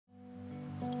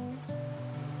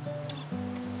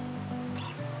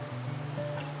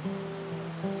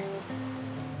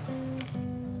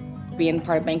being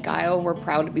part of Bank Iowa, we're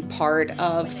proud to be part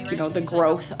of, the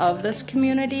growth of this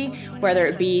community, whether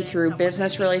it be through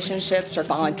business relationships or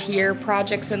volunteer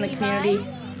projects in the community.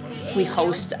 We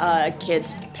host a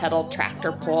kids pedal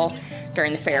tractor pull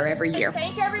during the fair every year.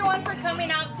 Thank everyone for coming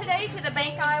out today to the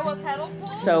Bank Iowa pedal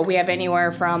pull. So we have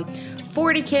anywhere from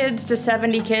 40 kids to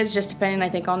 70 kids, just depending, I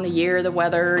think, on the year, the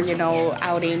weather,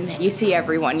 outing. You see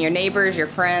everyone, your neighbors, your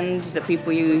friends, the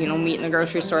people you meet in the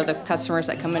grocery store, the customers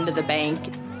that come into the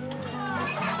bank.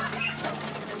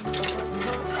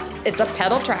 It's a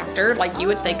pedal tractor, like you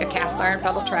would think, a cast iron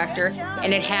pedal tractor,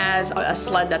 and it has a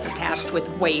sled that's attached with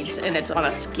weights, and it's on a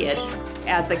skid.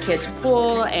 As the kids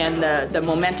pull and the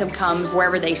momentum comes,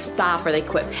 wherever they stop or they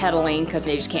quit pedaling because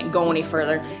they just can't go any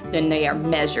further, then they are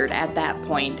measured at that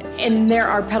point. And there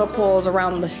are pedal pulls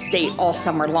around the state all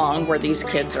summer long where these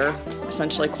kids are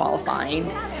essentially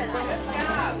qualifying.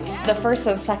 The first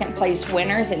and second place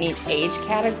winners in each age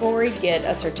category get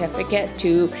a certificate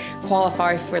to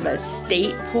qualify for the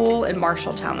state pool in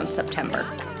Marshalltown in September.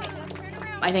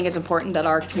 I think it's important that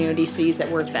our community sees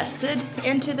that we're vested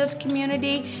into this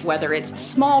community, whether it's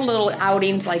small little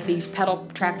outings like these pedal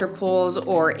tractor pulls,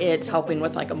 or it's helping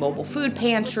with like a mobile food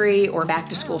pantry or back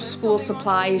to school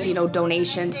supplies,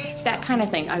 donations, that kind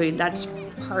of thing. I mean, that's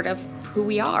part of who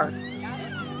we are.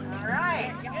 All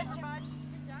right.